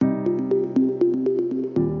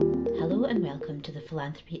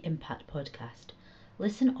Philanthropy Impact podcast.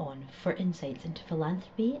 Listen on for insights into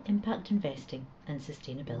philanthropy, impact investing, and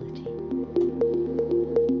sustainability.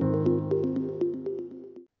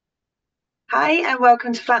 Hi, and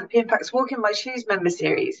welcome to Philanthropy Impact's Walk in My Shoes member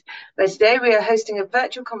series, where today we are hosting a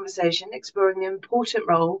virtual conversation exploring the important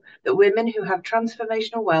role that women who have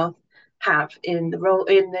transformational wealth have in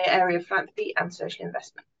the area of philanthropy and social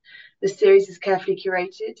investment. The series is carefully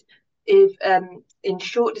curated in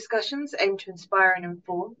short discussions aimed to inspire and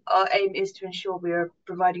inform. Our aim is to ensure we are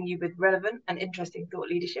providing you with relevant and interesting thought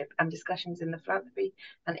leadership and discussions in the philanthropy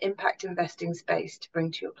and impact investing space to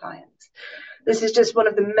bring to your clients. This is just one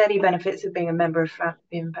of the many benefits of being a member of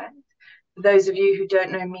Philanthropy Impact. For those of you who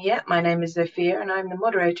don't know me yet, my name is Zofia and I'm the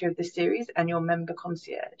moderator of this series and your member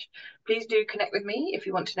concierge. Please do connect with me if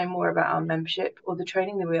you want to know more about our membership or the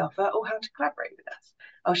training that we offer or how to collaborate with us.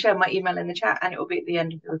 I'll share my email in the chat and it will be at the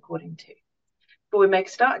end of the recording too. Before we make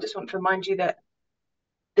a start, I just want to remind you that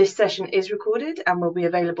this session is recorded and will be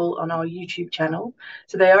available on our YouTube channel.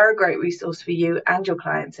 So they are a great resource for you and your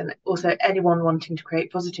clients and also anyone wanting to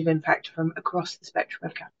create positive impact from across the spectrum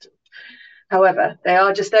of capital. However, they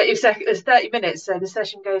are just 30 minutes, so the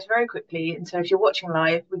session goes very quickly. And so if you're watching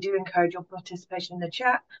live, we do encourage your participation in the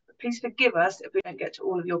chat, but please forgive us if we don't get to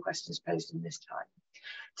all of your questions posed in this time.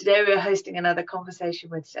 Today, we are hosting another conversation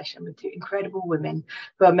session with two incredible women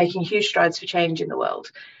who are making huge strides for change in the world.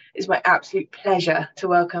 It's my absolute pleasure to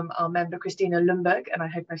welcome our member, Cristina Ljungberg, and I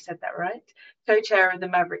hope I said that right, co-chair of the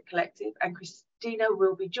Maverick Collective. And Cristina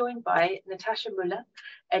will be joined by Natasha Müller,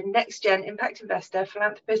 a next-gen impact investor,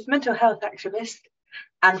 philanthropist, mental health activist,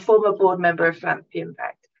 and former board member of Philanthropy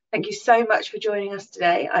Impact. Thank you so much for joining us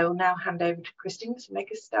today. I will now hand over to Cristina to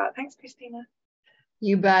make us start. Thanks, Cristina.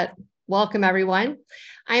 You bet. Welcome, everyone.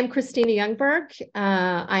 I am Cristina Ljungberg.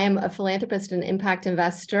 I am a philanthropist and impact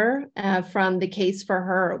investor from The Case for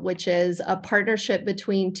Her, which is a partnership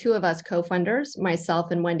between two of us co-funders,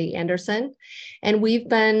 myself and Wendy Anderson. And we've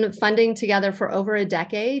been funding together for over a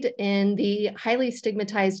decade in the highly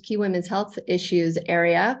stigmatized key women's health issues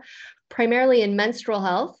area, primarily in menstrual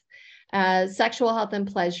health, sexual health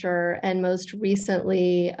and pleasure, and most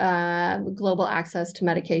recently, global access to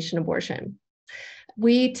medication abortion.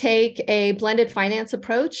 We take a blended finance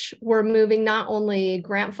approach. We're moving not only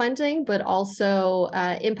grant funding, but also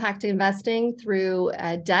impact investing through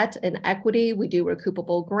debt and equity. We do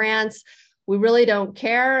recoupable grants. We really don't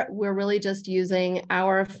care. We're really just using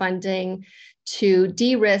our funding to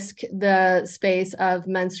de-risk the space of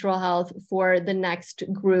menstrual health for the next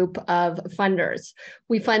group of funders.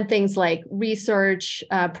 We fund things like research,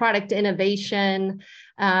 product innovation,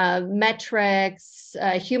 metrics,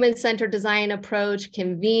 human-centered design approach,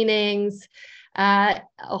 convenings, a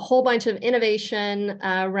whole bunch of innovation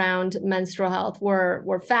around menstrual health.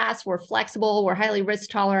 We're fast, we're flexible, we're highly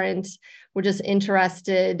risk tolerant. We're just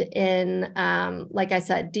interested in, like I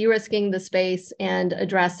said, de-risking the space and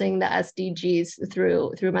addressing the SDGs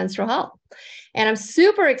through menstrual health. And I'm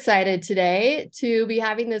super excited today to be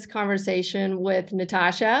having this conversation with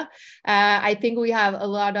Natasha. I think we have a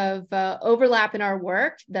lot of overlap in our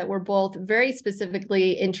work, that we're both very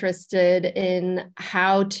specifically interested in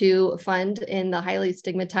how to fund in the highly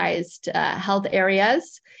stigmatized health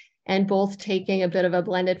areas, and both taking a bit of a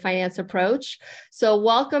blended finance approach. So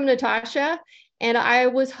welcome, Natasha. And I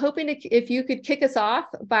was hoping if you could kick us off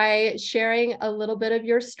by sharing a little bit of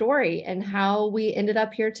your story and how we ended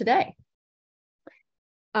up here today.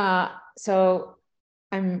 So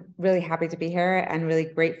I'm really happy to be here and really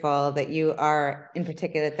grateful that you are, in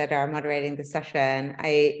particular, that are moderating the session.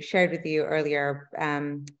 I shared with you earlier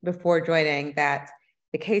before joining that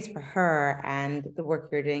The Case for Her and the work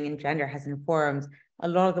you're doing in gender has informed a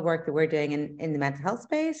lot of the work that we're doing in the mental health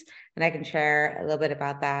space. And I can share a little bit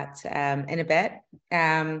about that in a bit.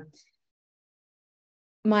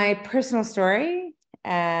 My personal story,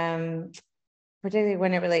 particularly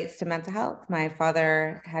when it relates to mental health. My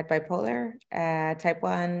father had bipolar, type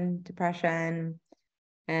 1 depression,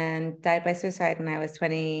 and died by suicide when I was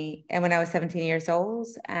 17 years old.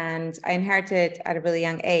 And I inherited at a really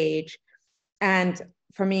young age. And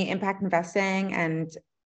for me, impact investing and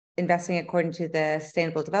investing according to the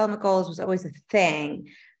Sustainable Development Goals was always a thing.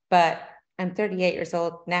 But I'm 38 years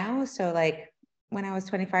old now. So like when I was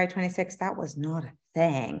 25, 26, that was not a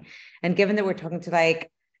thing. And given that we're talking to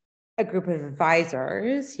like a group of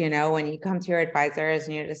advisors, you know, when you come to your advisors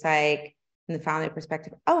and you're just like, from the family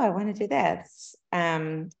perspective, oh, I want to do this.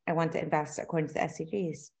 I want to invest according to the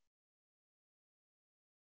SDGs.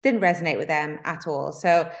 Didn't resonate with them at all.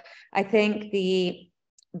 So I think the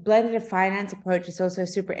blended finance approach is also a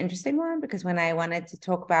super interesting one, because when I wanted to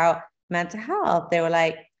talk about mental health, they were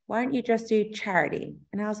like, why don't you just do charity?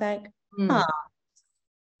 And I was like,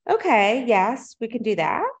 okay, yes, we can do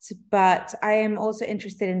that. But I am also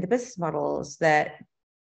interested in the business models that,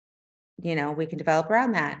 we can develop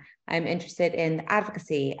around that. I'm interested in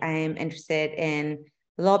advocacy. I'm interested in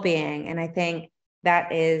lobbying. And I think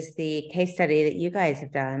that is the case study that you guys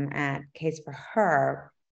have done at Case for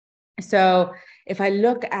Her. So if I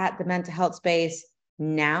look at the mental health space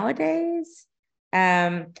nowadays,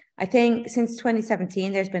 I think since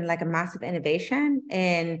 2017, there's been like a massive innovation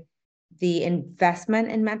in the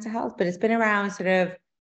investment in mental health, but it's been around sort of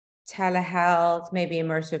telehealth, maybe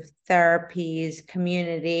immersive therapies,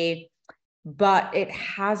 community, but it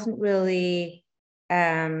hasn't really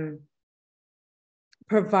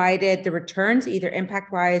provided the returns, either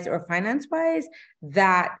impact-wise or finance-wise,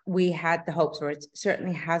 that we had the hopes, or it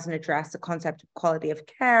certainly hasn't addressed the concept of quality of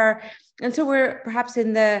care. And so we're perhaps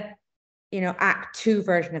in the, Act 2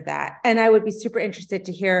 version of that. And I would be super interested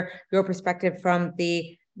to hear your perspective from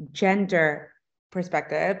the gender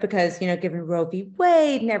perspective, because, given Roe v.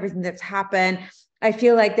 Wade and everything that's happened, I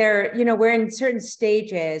feel like we're in certain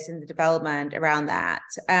stages in the development around that.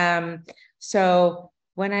 So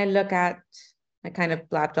when I look at, I kind of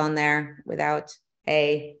blabbed on there without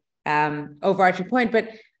a overarching point, but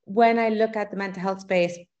when I look at the mental health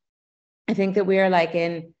space, I think that we are like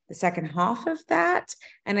in the second half of that.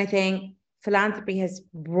 And I think philanthropy has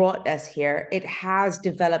brought us here. It has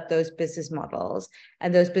developed those business models,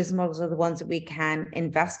 and those business models are the ones that we can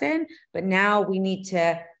invest in. But now we need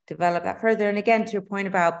to develop that further. And again, to your point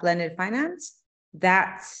about blended finance,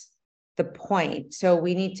 that's the point. So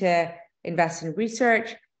we need to invest in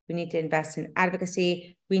research. We need to invest in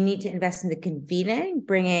advocacy. We need to invest in the convening,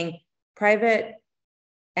 bringing private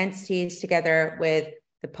entities together with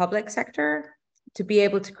the public sector to be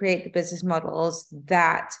able to create the business models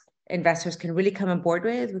that investors can really come on board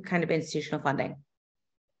with kind of institutional funding.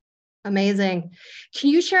 Amazing. Can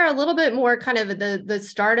you share a little bit more kind of the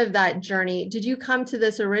start of that journey? Did you come to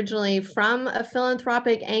this originally from a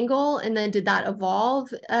philanthropic angle, and then did that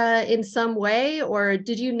evolve in some way? Or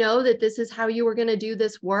did you know that this is how you were going to do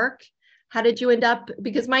this work? How did you end up?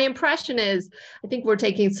 Because my impression is, I think we're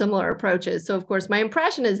taking similar approaches. So of course, my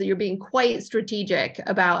impression is that you're being quite strategic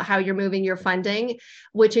about how you're moving your funding,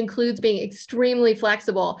 which includes being extremely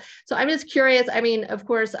flexible. So I'm just curious. I mean, of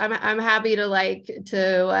course, I'm happy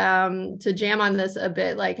to jam on this a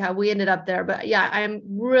bit, like how we ended up there. But yeah, I'm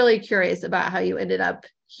really curious about how you ended up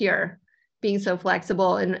here, being so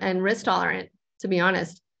flexible and risk tolerant, to be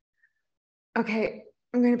honest. Okay,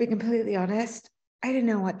 I'm going to be completely honest. I didn't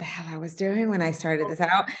know what the hell I was doing when I started this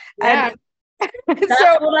out. Yeah. That's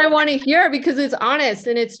so what I want to hear, because it's honest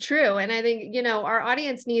and it's true. And I think, our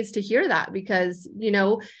audience needs to hear that, because,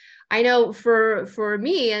 I know for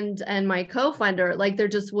me and my co-funder, like there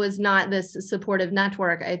just was not this supportive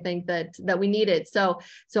network, I think that we needed. So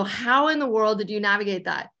how in the world did you navigate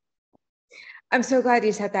that? I'm so glad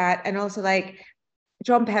you said that. And also like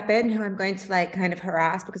John Pepin, who I'm going to like kind of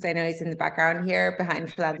harass because I know he's in the background here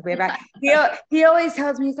behind Philanthropy Impact. He always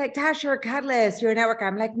tells me, he's like, Tash, you're a catalyst, you're a networker.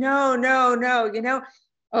 I'm like, no.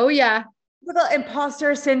 Oh yeah. Little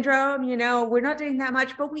imposter syndrome, we're not doing that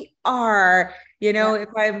much, but we are, if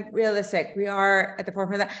I'm realistic, we are at the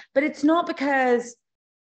forefront of that. But it's not because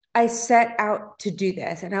I set out to do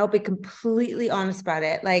this, and I'll be completely honest about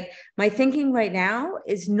it. Like my thinking right now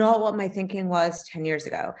is not what my thinking was 10 years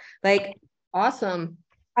ago. Like, awesome.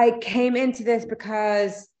 I came into this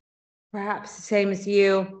because, perhaps the same as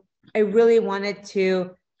you, I really wanted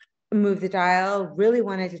to move the dial, really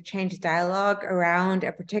wanted to change the dialogue around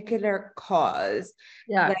a particular cause.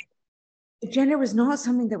 Yeah. Like, gender was not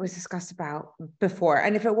something that was discussed about before.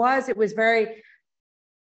 And if it was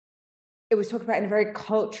talked about in a very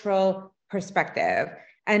cultural perspective.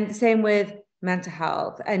 And the same with mental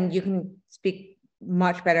health. And you can speak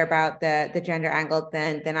much better about the gender angle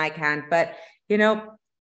than I can. But,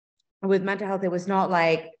 with mental health, it was not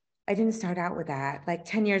like, I didn't start out with that. Like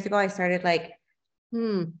 10 years ago, I started like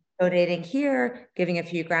donating here, giving a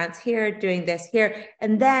few grants here, doing this here.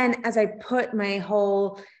 And then as I put my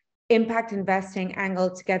whole impact investing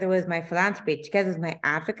angle together with my philanthropy, together with my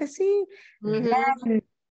advocacy, then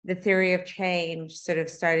the theory of change sort of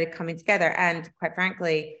started coming together. And quite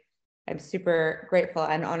frankly, I'm super grateful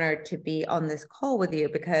and honored to be on this call with you,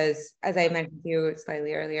 because as I mentioned to you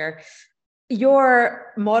slightly earlier,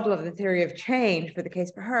 your model of the theory of change for the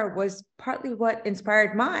Case for Her was partly what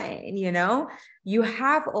inspired mine. You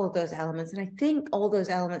have all those elements, and I think all those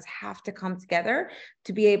elements have to come together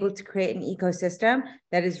to be able to create an ecosystem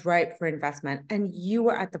that is ripe for investment. And you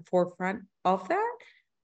were at the forefront of that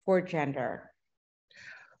for gender.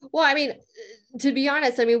 Well, I mean, to be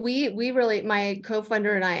honest, I mean, we really, my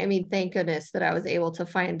co-founder and I mean, thank goodness that I was able to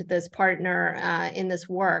find this partner in this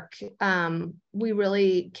work. We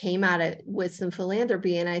really came at it with some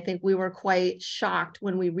philanthropy. And I think we were quite shocked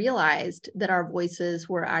when we realized that our voices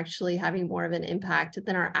were actually having more of an impact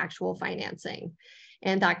than our actual financing.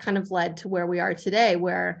 And that kind of led to where we are today,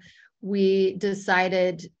 where we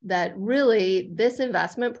decided that really this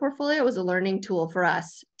investment portfolio was a learning tool for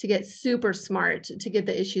us to get super smart, to get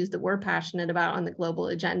the issues that we're passionate about on the global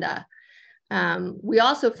agenda. We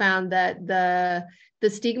also found that the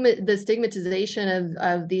stigmatization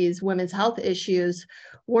of these women's health issues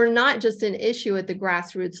were not just an issue at the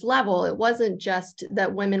grassroots level. It wasn't just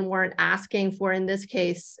that women weren't asking for, in this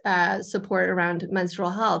case, support around menstrual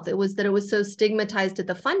health. It was that it was so stigmatized at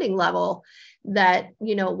the funding level that,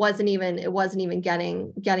 you know, it wasn't even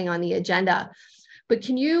getting on the agenda. But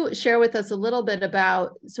can you share with us a little bit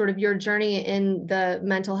about sort of your journey in the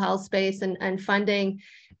mental health space and funding?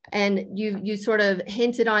 And you sort of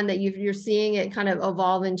hinted on that you're seeing it kind of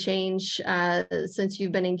evolve and change since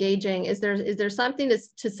you've been engaging. Is there something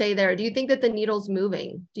to say there? Do you think that the needle's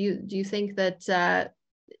moving? Do you think that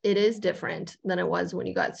it is different than it was when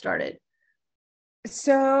you got started?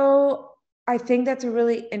 So I think that's a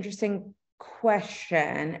really interesting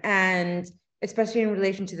question, and especially in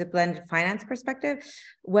relation to the blended finance perspective.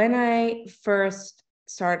 When I first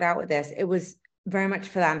started out with this, it was very much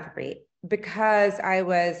philanthropy, because I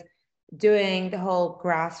was doing the whole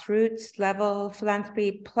grassroots level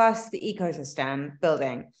philanthropy plus the ecosystem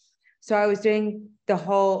building. So I was doing the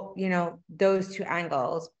whole, you know, those two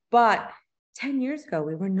angles. But 10 years ago,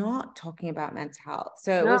 we were not talking about mental health.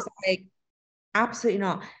 So it was like, absolutely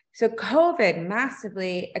not. So COVID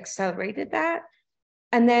massively accelerated that.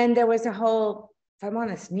 And then there was a whole, if I'm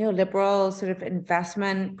honest, neoliberal sort of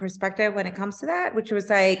investment perspective when it comes to that, which was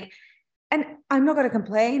like, and I'm not going to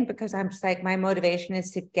complain, because I'm just like, my motivation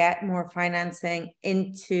is to get more financing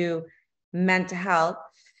into mental health.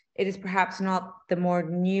 It is perhaps not the more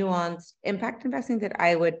nuanced impact investing that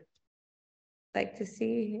I would like to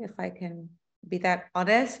see, if I can be that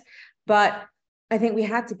honest. But I think we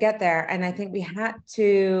had to get there. And I think we had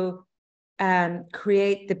to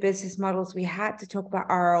create the business models. We had to talk about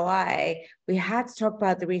ROI. We had to talk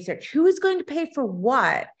about the research. Who is going to pay for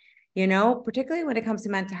what? You know, particularly when it comes to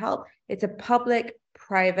mental health, it's a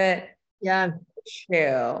public-private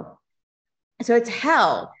issue. So it's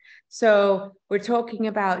health. So we're talking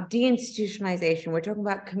about deinstitutionalization. We're talking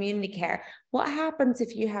about community care. What happens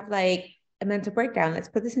if you have like a mental breakdown? Let's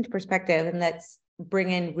put this into perspective and let's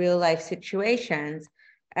bring in real life situations.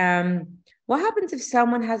 What happens if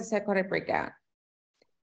someone has a psychotic breakdown?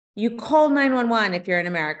 You call 911 if you're in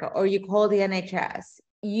America, or you call the NHS.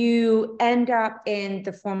 You end up in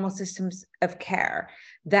the formal systems of care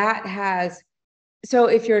that has, so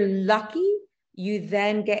if you're lucky, you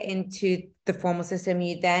then get into the formal system,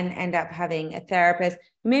 you then end up having a therapist,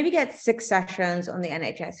 you maybe get 6 sessions on the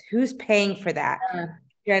NHS. Who's paying for that?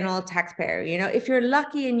 General taxpayer. You know, if you're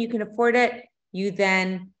lucky and you can afford it, you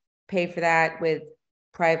then pay for that with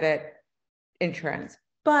private insurance.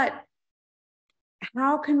 But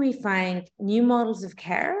how can we find new models of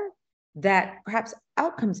care that perhaps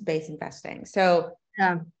outcomes-based investing? So,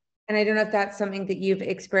 and I don't know if that's something that you've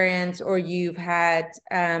experienced or you've had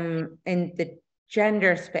in the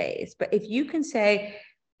gender space, but if you can say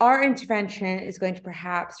our intervention is going to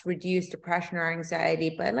perhaps reduce depression or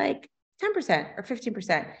anxiety by like 10% or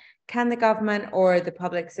 15%, can the government or the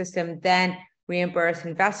public system then reimburse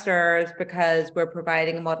investors because we're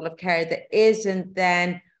providing a model of care that isn't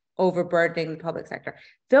then overburdening the public sector?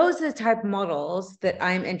 Those are the type of models that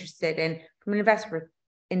I'm interested in from an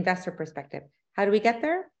investor perspective. How do we get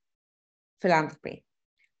there? Philanthropy.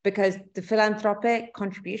 Because the philanthropic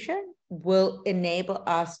contribution will enable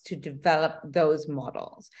us to develop those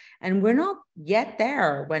models. And we're not yet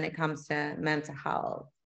there when it comes to mental health,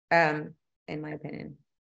 in my opinion.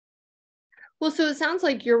 Well, so it sounds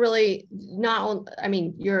like you're really not, I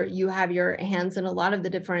mean, you have your hands in a lot of the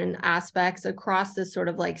different aspects across this sort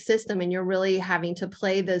of like system, and you're really having to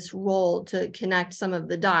play this role to connect some of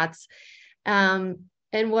the dots. And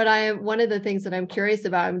one of the things that I'm curious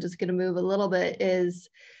about, I'm just going to move a little bit, is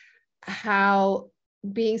how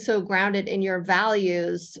being so grounded in your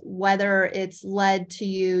values, whether it's led to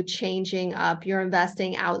you changing up your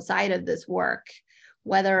investing outside of this work,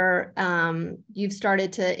 whether you've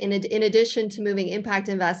started to, in addition to moving impact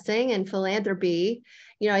investing and philanthropy,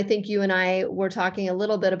 you know, I think you and I were talking a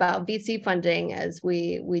little bit about VC funding as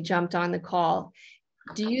we jumped on the call.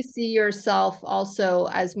 Do you see yourself also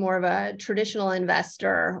as more of a traditional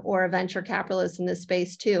investor or a venture capitalist in this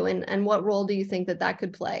space too? And what role do you think that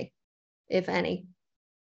could play, if any?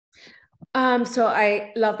 So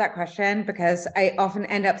I love that question because I often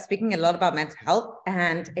end up speaking a lot about mental health,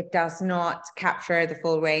 and it does not capture the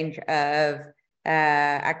full range of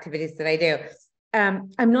activities that I do.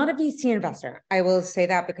 I'm not a VC investor. I will say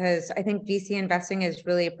that because I think VC investing is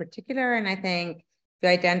really particular, and I think if you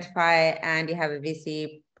identify and you have a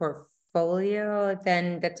VC portfolio,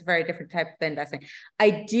 then that's a very different type of investing.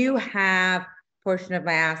 I do have a portion of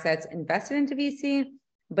my assets invested into VC,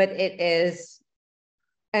 but it is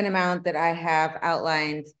an amount that I have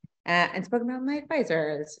outlined and spoken about with my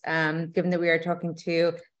advisors, given that we are talking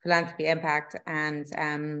to Philanthropy Impact and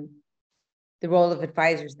the role of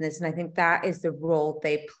advisors in this. And I think that is the role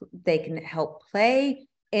they can help play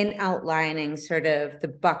in outlining sort of the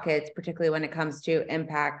buckets, particularly when it comes to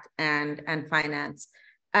impact and finance.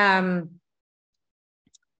 I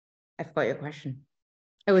forgot your question.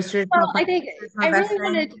 It was just I think I really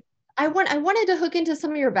wanted I wanted to hook into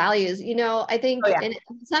some of your values. I think and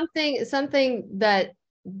something that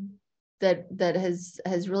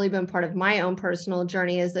has really been part of my own personal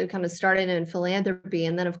journey is that kind of started in philanthropy,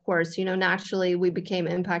 and then of course naturally we became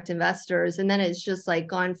impact investors, and then it's just like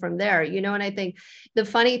gone from there. And I think the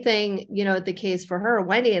funny thing at the case for her,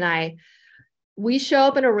 Wendy and I, we show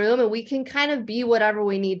up in a room and we can kind of be whatever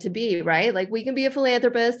we need to be, right? Like we can be a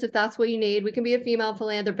philanthropist if that's what you need. We can be a female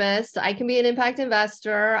philanthropist. I can be an impact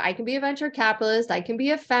investor. I can be a venture capitalist. I can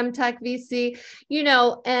be a femtech VC,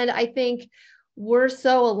 and I think we're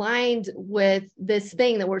so aligned with this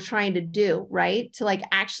thing that we're trying to do, right? To like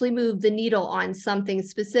actually move the needle on something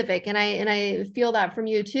specific. And I feel that from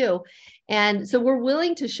you too. And so we're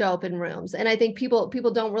willing to show up in rooms. And I think people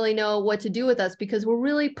don't really know what to do with us because we're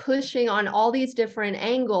really pushing on all these different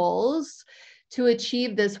angles to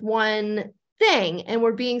achieve this one thing. And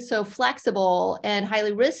we're being so flexible and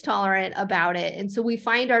highly risk tolerant about it. And so we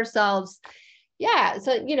find ourselves,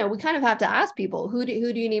 so, we kind of have to ask people, who do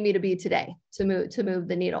you need me to be today to move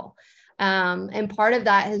the needle? And part of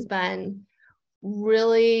that has been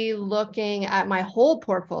really looking at my whole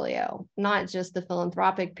portfolio, not just the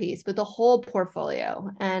philanthropic piece, but the whole portfolio.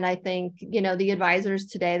 And I think, the advisors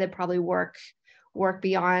today that probably work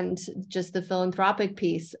beyond just the philanthropic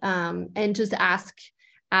piece, and just ask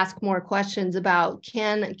more questions about,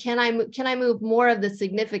 can I move more of the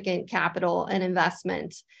significant capital and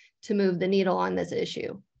investment to move the needle on this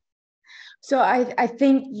issue? So I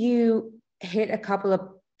think you hit a couple of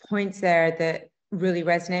points there that really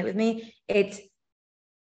resonate with me. It's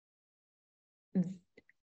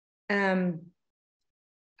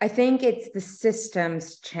I think it's the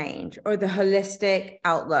systems change or the holistic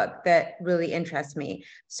outlook that really interests me.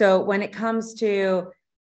 So when it comes to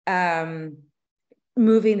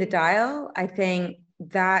moving the dial, I think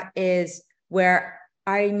that is where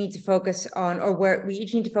I need to focus on, or where we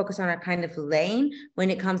each need to focus on a kind of lane when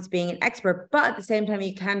it comes to being an expert. But at the same time,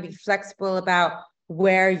 you can be flexible about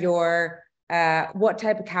where you're what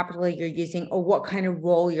type of capital you're using or what kind of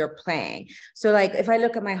role you're playing. So like if I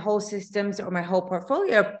look at my whole systems or my whole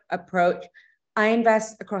portfolio approach, I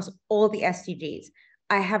invest across all the SDGs.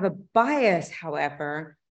 I have a bias,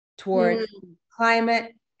 however, towards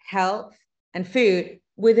climate, health, and food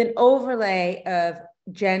with an overlay of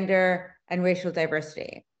gender and racial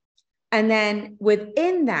diversity. And then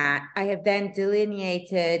within that, I have then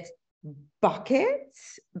delineated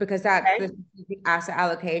buckets, because that's the asset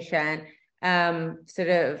allocation sort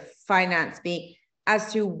of finance me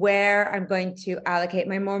as to where I'm going to allocate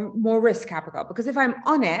my more risk capital. Because if I'm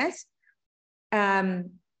honest, I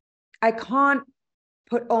can't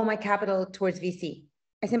put all my capital towards VC.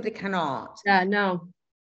 I simply cannot. Yeah, no.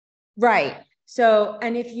 Right. So,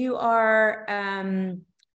 and if you are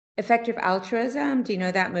effective altruism, do you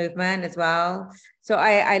know that movement as well? So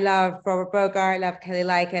I love Robert Bogart, I love Kelly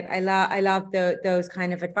Likett, I love those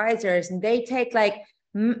kind of advisors, and they take like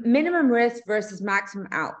minimum risk versus maximum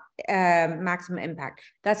impact.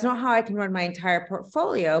 That's not how I can run my entire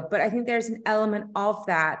portfolio, but I think there's an element of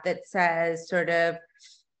that says sort of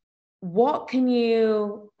what can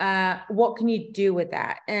you do with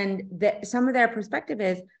that? And some of their perspective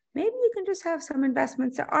is maybe you can just have some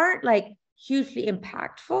investments that aren't like hugely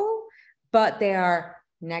impactful, but they are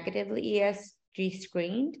negatively ESG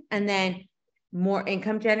screened, and then more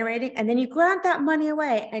income generating, and then you grant that money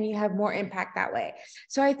away and you have more impact that way.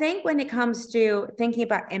 So I think when it comes to thinking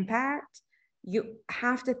about impact, you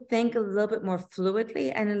have to think a little bit more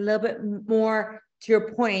fluidly and a little bit more to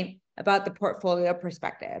your point about the portfolio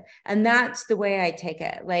perspective. And that's the way I take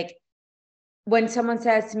it. Like when someone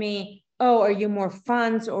says to me, oh, are you more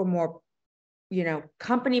funds or more,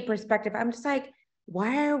 company perspective? I'm just like,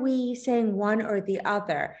 why are we saying one or the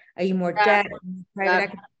other? Are you more debt, private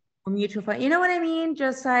equity, or mutual fund? You know what I mean?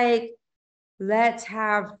 Just like, let's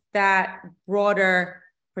have that broader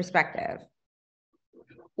perspective.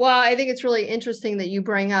 Well, I think it's really interesting that you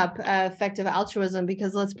bring up effective altruism,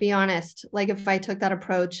 because let's be honest, like if I took that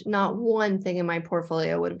approach, not one thing in my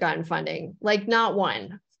portfolio would have gotten funding, like not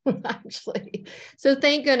one, actually. So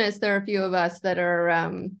thank goodness there are a few of us that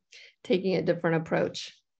are taking a different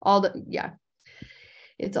approach.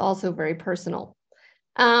 It's also very personal.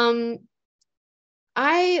 I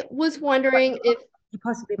was wondering if you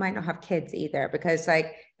possibly might not have kids either, because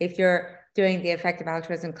like if you're doing the effective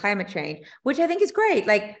altruism climate change, which I think is great,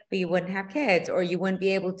 like, but you wouldn't have kids, or you wouldn't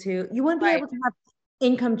be able to have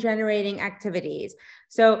income generating activities.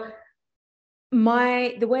 So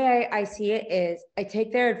the way I see it is I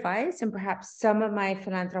take their advice, and perhaps some of my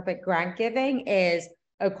philanthropic grant giving is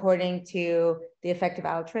according to the effective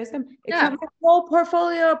altruism. It's not my whole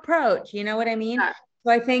portfolio approach. You know what I mean? Yeah.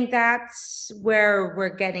 So I think that's where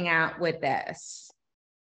we're getting at with this.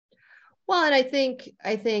 Well, and I think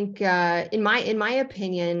in my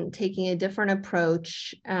opinion, taking a different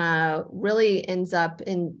approach really ends up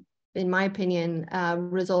in my opinion,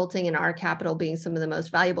 resulting in our capital being some of the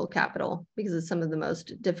most valuable capital, because it's some of the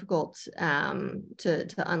most difficult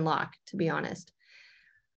to unlock, to be honest.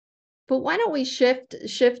 But why don't we shift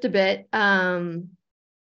a bit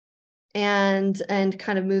and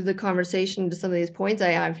kind of move the conversation to some of these points I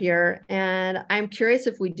have here. And I'm curious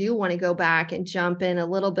if we do want to go back and jump in a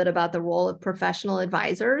little bit about the role of professional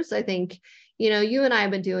advisors. I think, you and I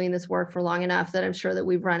have been doing this work for long enough that I'm sure that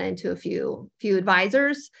we've run into a few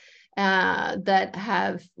advisors that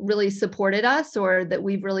have really supported us, or that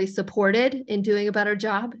we've really supported in doing a better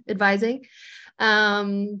job advising.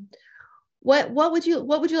 What would you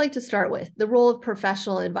like to start with? The role of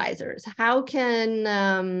professional advisors. How can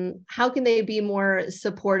they be more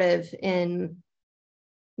supportive in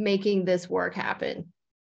making this work happen?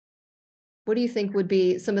 What do you think would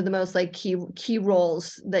be some of the most like key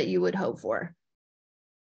roles that you would hope for?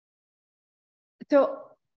 So,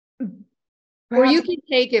 or you can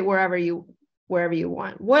take it wherever you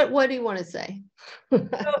want. What do you want to say?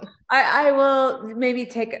 So I will maybe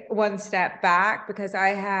take one step back, because I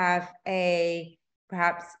have a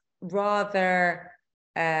perhaps rather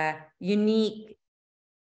unique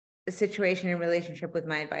situation and relationship with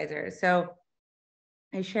my advisors. So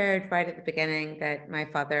I shared right at the beginning that my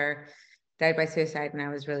father died by suicide when I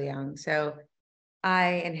was really young. So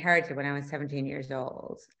I inherited when I was 17 years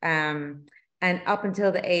old. And up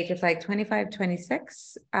until the age of like 25,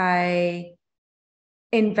 26, I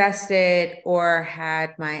invested or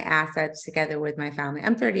had my assets together with my family.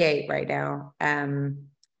 I'm 38 right now,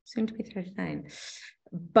 soon to be 39.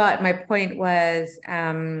 But my point was,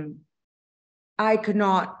 I could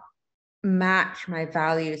not match my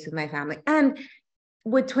values with my family. And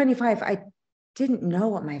with 25, I didn't know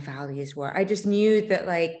what my values were. I just knew that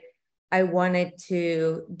like I wanted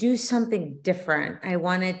to do something different. I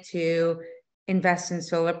wanted to invest in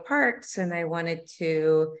solar parks, and I wanted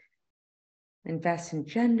to invest in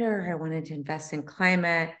gender. I wanted to invest in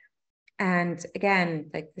climate. And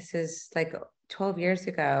again, like this is like 12 years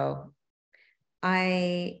ago.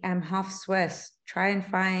 I am half Swiss. Try and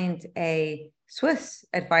find a Swiss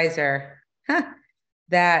advisor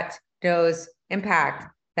that knows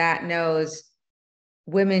impact, that knows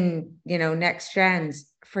women, next gens.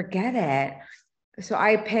 Forget it. So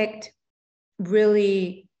I picked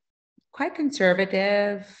really quite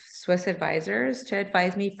conservative Swiss advisors to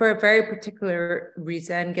advise me for a very particular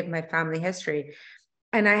reason, given my family history.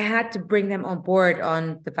 And I had to bring them on board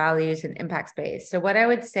on the values and impact space. So what I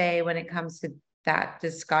would say when it comes to that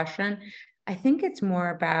discussion, I think it's more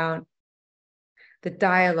about the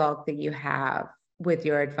dialogue that you have with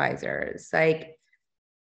your advisors. Like,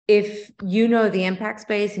 if you know the impact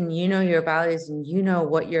space and you know your values and you know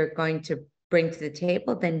what you're going to bring to the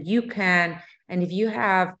table, then you can, and if you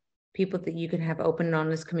have people that you can have open and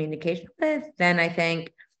honest communication with, then I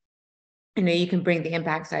think, you can bring the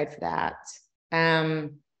impact side for that.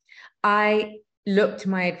 I look to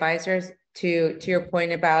my advisors to your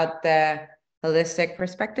point about the holistic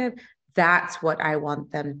perspective. That's what I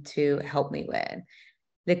want them to help me with.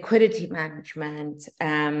 Liquidity management,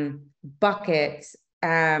 buckets,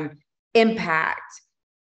 impact.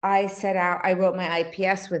 I wrote my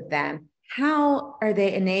IPS with them. How are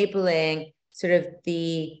they enabling sort of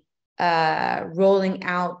the rolling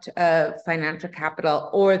out of financial capital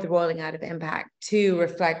or the rolling out of impact to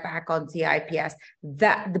reflect back on the IPS?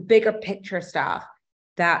 That the bigger picture stuff,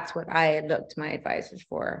 that's what I had looked to my advisors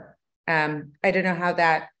for. I don't know how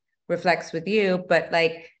that reflects with you, but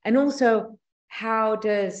like, and also how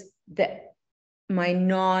does my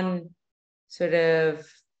non sort of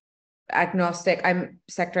agnostic, I'm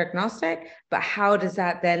sector agnostic, but how does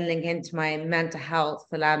that then link into my mental health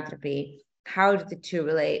philanthropy? How do the two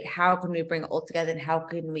relate? How can we bring it all together, and how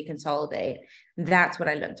can we consolidate? That's what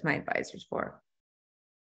I look to my advisors for.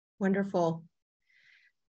 Wonderful.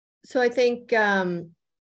 So I think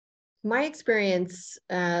my experience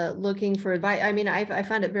looking for advice, I mean, I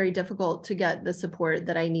found it very difficult to get the support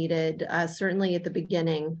that I needed, certainly at the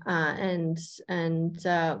beginning, and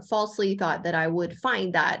falsely thought that I would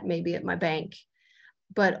find that maybe at my bank.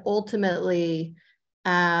 But ultimately,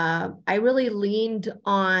 I really leaned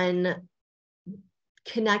on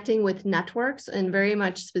connecting with networks, and very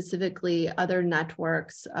much specifically other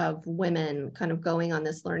networks of women kind of going on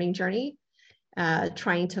this learning journey,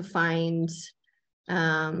 trying to find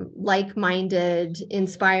like-minded,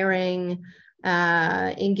 inspiring,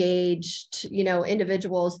 engaged,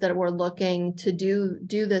 individuals that were looking to do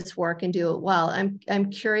this work and do it well. I'm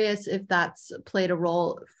curious if that's played a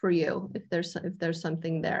role for you, if there's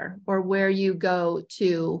something there, or where you go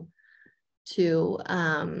to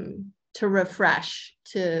refresh,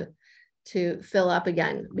 to fill up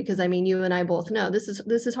again, because I mean, you and I both know this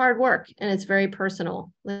is hard work, and it's very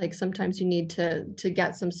personal. Like sometimes you need to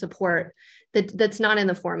get some support that's not in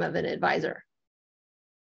the form of an advisor.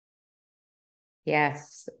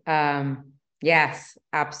 Yes. Yes,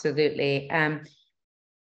 absolutely.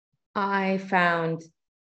 I found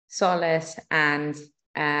solace and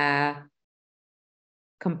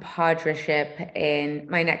compadreship in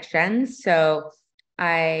my next gens. So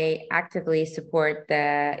I actively support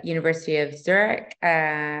the University of Zurich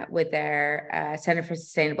with their Center for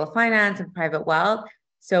Sustainable Finance and Private Wealth.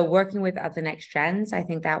 So working with other next gens, I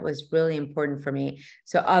think that was really important for me.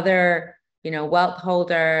 So other, wealth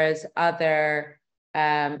holders, other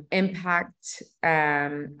impact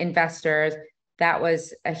investors, that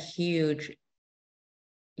was a huge,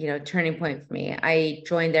 turning point for me. I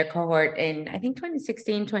joined their cohort in, I think,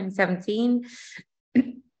 2016, 2017.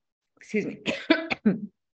 Excuse me.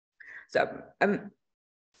 So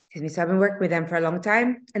excuse me. So I've been working with them for a long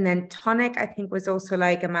time. And then Tonic, I think, was also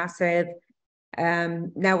like a massive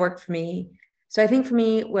network for me. So I think for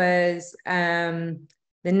me it was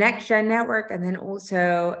the Next Gen network, and then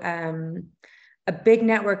also a big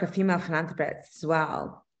network of female philanthropists as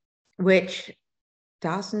well, which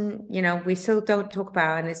doesn't, we still don't talk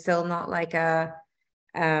about, and it's still not like a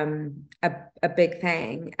big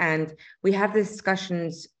thing. And we have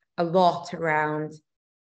discussions a lot around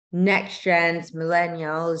next gens,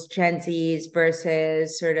 millennials, Gen Zs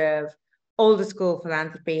versus sort of older school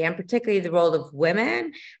philanthropy, and particularly the role of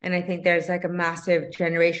women. And I think there's like a massive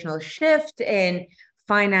generational shift in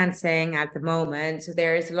financing at the moment. So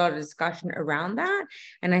there is a lot of discussion around that.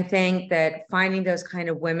 And I think that finding those kind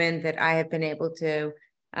of women that I have been able to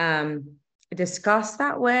discuss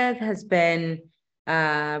that with has been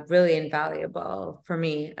really invaluable for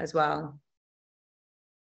me as well.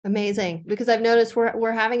 Amazing, because I've noticed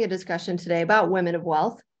we're having a discussion today about women of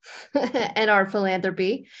wealth and our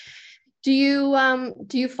philanthropy. Do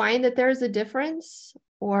you find that there's a difference,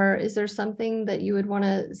 or is there something that you would want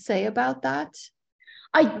to say about that?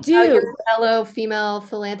 I do. Your fellow female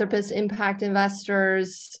philanthropists, impact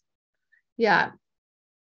investors. Yeah.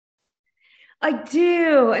 I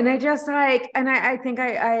do. And I just I think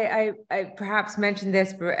I perhaps mentioned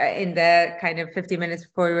this in the kind of 50 minutes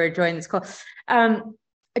before we were joining this call.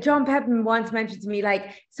 John Pepin once mentioned to me,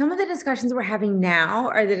 like, some of the discussions we're having now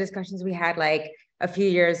are the discussions we had like a few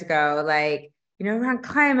years ago, like, around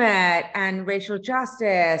climate and racial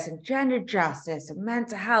justice and gender justice and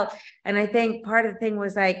mental health. And I think part of the thing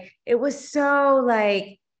was like, it was so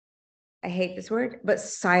like, I hate this word, but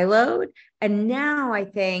siloed. And now I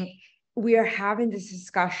think we are having this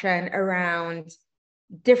discussion around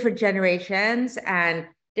different generations and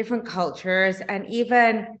different cultures, and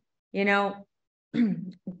even, dare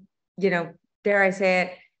I say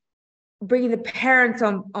it, bringing the parents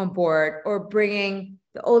on board, or bringing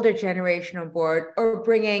the older generation on board, or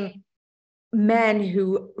bringing men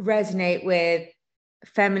who resonate with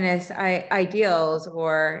feminist ideals,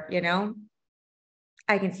 or,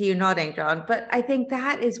 I can see you nodding, John, but I think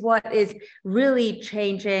that is what is really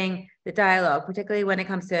changing the dialogue, particularly when it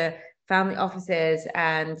comes to family offices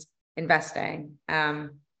and investing. So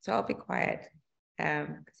I'll be quiet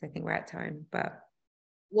because I think we're at time, but.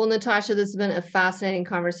 Well, Natasha, this has been a fascinating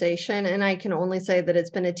conversation, and I can only say that it's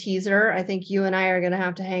been a teaser. I think you and I are going to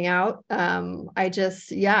have to hang out. I'd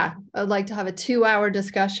like to have a 2-hour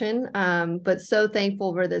discussion, but so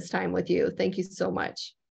thankful for this time with you. Thank you so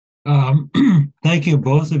much. Thank you,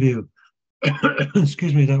 both of you.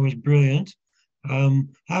 Excuse me, that was brilliant.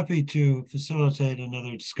 Happy to facilitate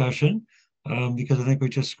another discussion because I think we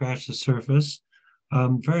just scratched the surface.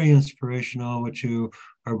 Very inspirational what you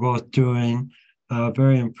are both doing,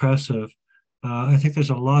 very impressive. I think there's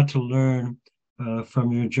a lot to learn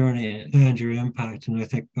from your journey and your impact, and I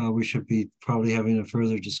think we should be probably having a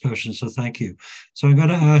further discussion, so thank you. So I'm going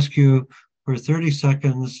to ask you for 30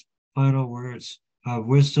 seconds, final words of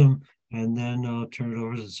wisdom, and then I'll turn it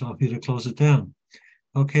over to Sophie to close it down.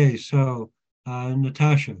 Okay, so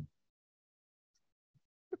Natasha.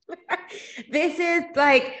 This is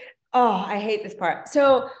like, oh, I hate this part.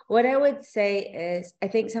 So what I would say is, I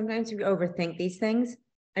think sometimes we overthink these things.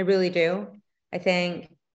 I really do. I think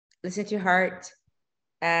listen to your heart.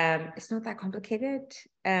 It's not that complicated.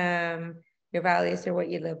 Your values are what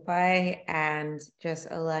you live by, and just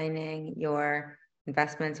aligning your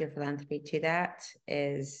investments, your philanthropy to that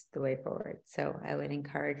is the way forward. So I would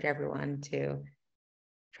encourage everyone to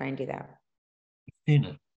try and do that.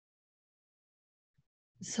 Tina.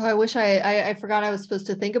 So I wish I forgot I was supposed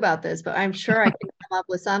to think about this, but I'm sure I can come up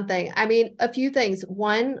with something. I mean, a few things.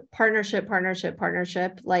 One, partnership.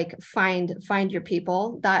 Like find your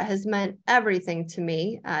people. That has meant everything to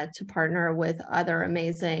me, to partner with other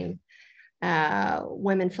amazing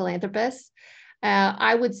women philanthropists.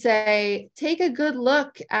 I would say take a good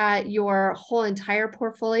look at your whole entire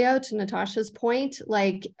portfolio. To Natasha's point,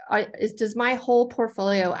 like, does my whole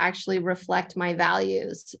portfolio actually reflect my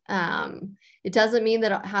values? It doesn't mean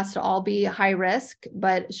that it has to all be high risk,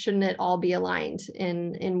 but shouldn't it all be aligned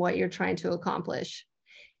in what you're trying to accomplish?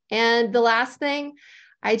 And the last thing,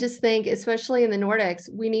 I just think, especially in the Nordics,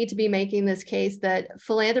 we need to be making this case that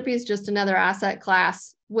philanthropy is just another asset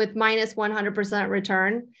class with minus 100%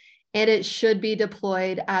 return. And it should be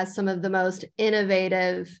deployed as some of the most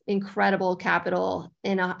innovative, incredible capital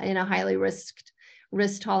in a highly risk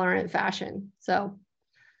tolerant fashion. So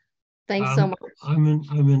thanks so much. I'm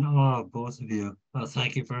in awe of both of you.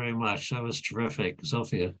 Thank you very much. That was terrific.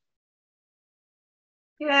 Sophia.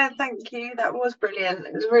 Yeah, thank you. That was brilliant.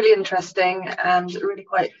 It was really interesting and really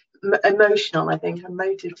quite emotional, I think, and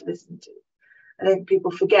emotive to listen to. I think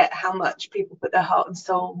people forget how much people put their heart and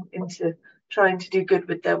soul into trying to do good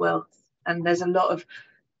with their wealth. And there's a lot of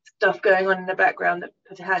stuff going on in the background that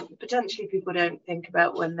potentially people don't think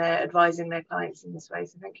about when they're advising their clients in this way.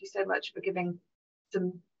 So thank you so much for giving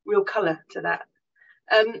some real colour to that.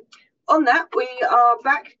 On that, we are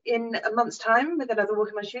back in a month's time with another Walk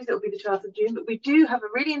in My Shoes. It will be the 12th of June, but we do have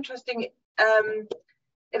a really interesting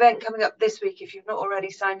event coming up this week. If you've not already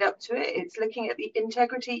signed up to it, it's looking at the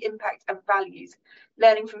integrity, impact and values,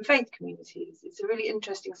 learning from faith communities. It's a really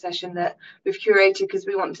interesting session that we've curated because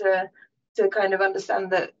we want to kind of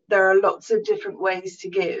understand that there are lots of different ways to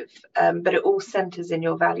give, but it all centers in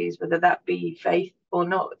your values, whether that be faith or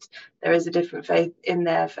not. There is a different faith in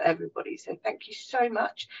there for everybody. So thank you so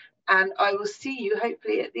much. And I will see you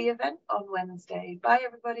hopefully at the event on Wednesday. Bye,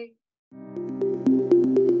 everybody.